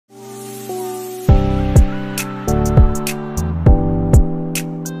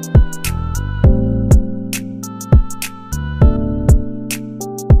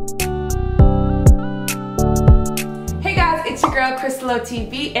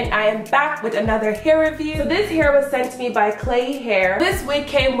CrystalOTv, and I am back with another hair review. So this hair was sent to me by Klaiyi Hair. This wig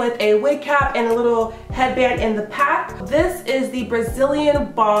came with a wig cap and a little headband in the pack. This is the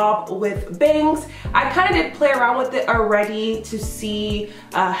Brazilian bob with bangs. I kind of did play around with it already to see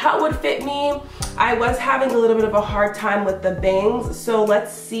how it would fit me. I was having a little bit of a hard time with the bangs, so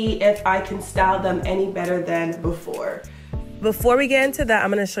let's see if I can style them any better than before. Before we get into that,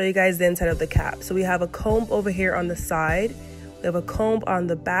 I'm gonna show you guys the inside of the cap. So we have a comb over here on the side, we have a comb on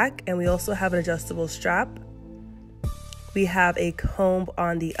the back, and we also have an adjustable strap. We have a comb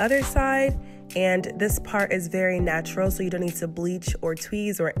on the other side, and this part is very natural, so you don't need to bleach or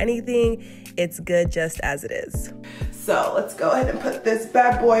tweeze or anything. It's good just as it is. So let's go ahead and put this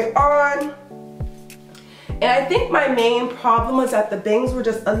bad boy on. And I think my main problem was that the bangs were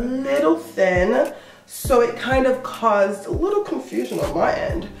just a little thin, so it kind of caused a little confusion on my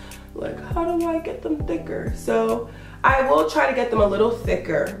end. Like, how do I get them thicker? So I will try to get them a little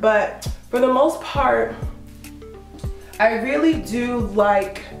thicker, but for the most part, I really do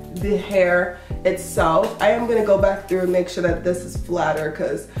like the hair itself. I am gonna go back through and make sure that this is flatter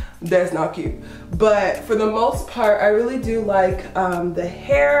because that's not cute. But for the most part, I really do like the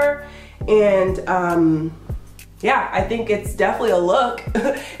hair, and yeah, I think it's definitely a look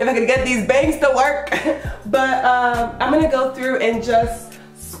if I can get these bangs to work. But I'm gonna go through and just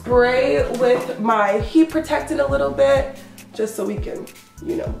spray with my heat protectant a little bit, just so we can,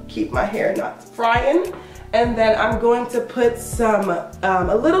 you know, keep my hair not frying. And then I'm going to put some,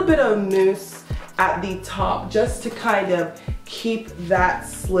 a little bit of mousse at the top, just to kind of keep that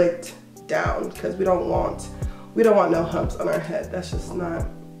slicked down, because we don't want no humps on our head. That's just not,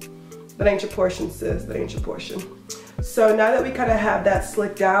 that ain't your portion, sis, that ain't your portion. So now that we kind of have that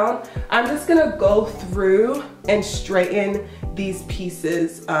slicked down, I'm just gonna go through and straighten these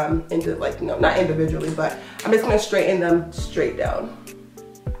pieces into, like, no, not individually, but I'm just gonna straighten them straight down.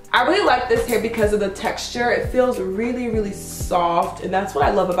 I really like this hair because of the texture. It feels really, really soft, and that's what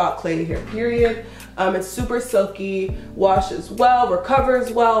I love about Klaiyi Hair, period. It's super silky, washes well,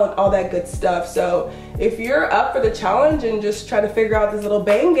 recovers well, and all that good stuff. So if you're up for the challenge and just trying to figure out this little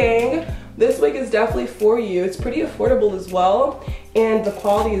bang gang, this wig is definitely for you. It's pretty affordable as well, and the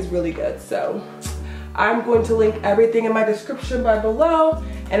quality is really good. So I'm going to link everything in my description bar below,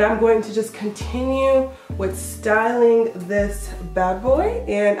 and I'm going to just continue with styling this bad boy,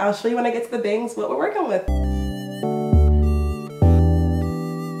 and I'll show you when I get to the bangs what we're working with.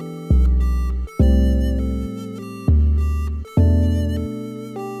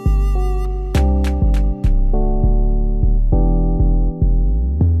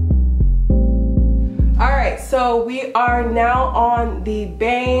 So we are now on the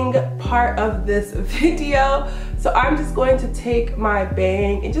bang part of this video. So I'm just going to take my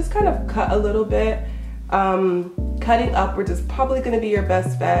bang and just kind of cut a little bit. Cutting upwards is probably going to be your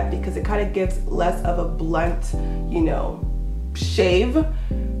best bet because it kind of gives less of a blunt, you know, shave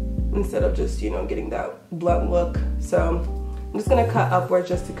instead of just, you know, getting that blunt look. So I'm just going to cut upwards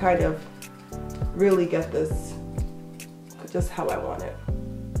just to kind of really get this just how I want it.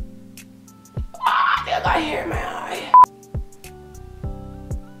 I got hair in my eye.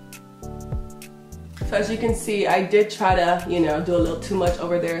 So as you can see, I did try to, you know, do a little too much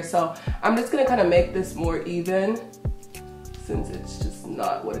over there. So I'm just gonna kind of make this more even since it's just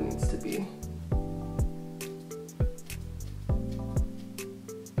not what it needs to be.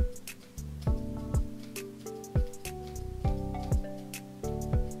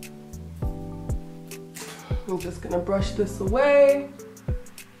 I'm just gonna brush this away.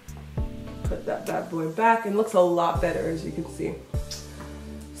 Put that bad boy back, and it looks a lot better, as you can see.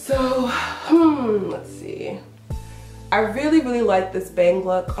 So let's see, I really like this bang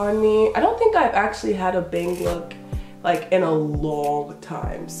look on me. I don't think I've actually had a bang look like in a long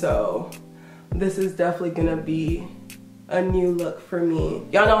time, so this is definitely gonna be a new look for me.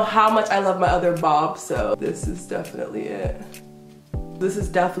 Y'all know how much I love my other bob, so this is definitely it. This is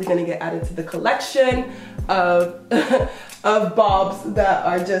definitely gonna get added to the collection of of bobs that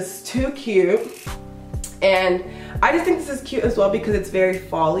are just too cute. And I just think this is cute as well because it's very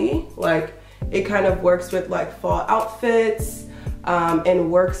fall-y. Like, it kind of works with like fall outfits,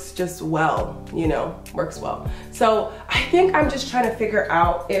 and works just well, you know, works well. So I think I'm just trying to figure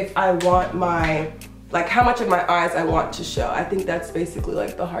out if I want my, like, how much of my eyes I want to show. I think that's basically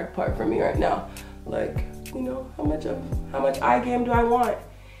like the hard part for me right now. Like, you know, how much eye game do I want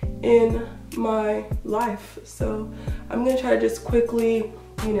in my life? So I'm gonna try to just quickly,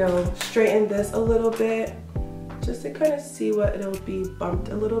 you know, straighten this a little bit just to kind of see what it'll be bumped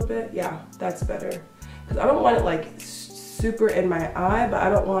a little bit. Yeah, that's better, because I don't want it like super in my eye, but I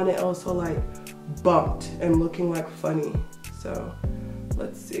don't want it also like bumped and looking like funny. So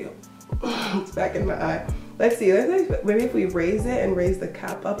Let's see. It's back in my eye. Let's see. Maybe if we raise it and raise the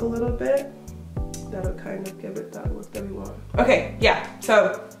cap up a little bit, that'll kind of give it that look that we want. Okay, yeah.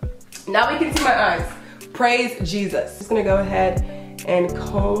 So now we can see my eyes. Praise Jesus. Just gonna go ahead and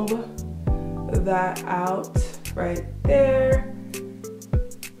comb that out right there.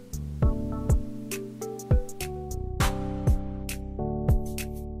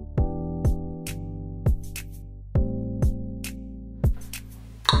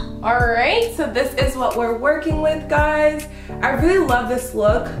 All right, so this is what we're working with, guys. I really love this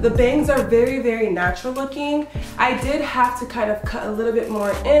look. The bangs are very, very natural looking. I did have to kind of cut a little bit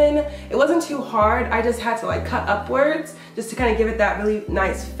more in. It wasn't too hard. I just had to like cut upwards just to kind of give it that really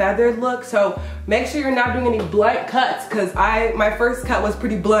nice feathered look. So make sure you're not doing any blunt cuts, because my first cut was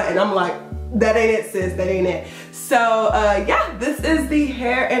pretty blunt and I'm like, that ain't it, sis, that ain't it. So yeah, this is the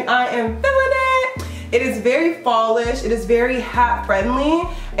hair and I am feeling it. It is very fallish. It is very hat friendly.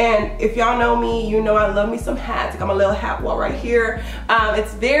 And if y'all know me, you know I love me some hats. Got my little hat wall right here.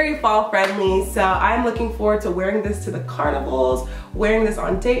 It's very fall friendly. So I'm looking forward to wearing this to the carnivals, wearing this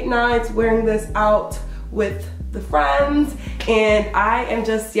on date nights, wearing this out with the friends. And I am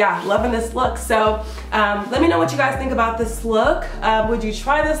just, yeah, loving this look. So let me know what you guys think about this look. Would you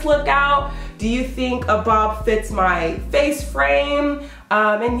try this look out? Do you think a bob fits my face frame?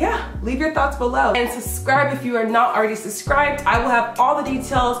 And yeah, leave your thoughts below. And subscribe if you are not already subscribed. I will have all the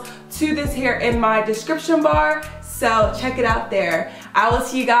details to this hair in my description bar, so check it out there. I will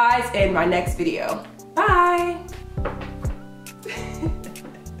see you guys in my next video. Bye.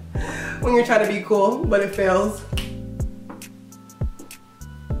 When you're trying to be cool, but it fails.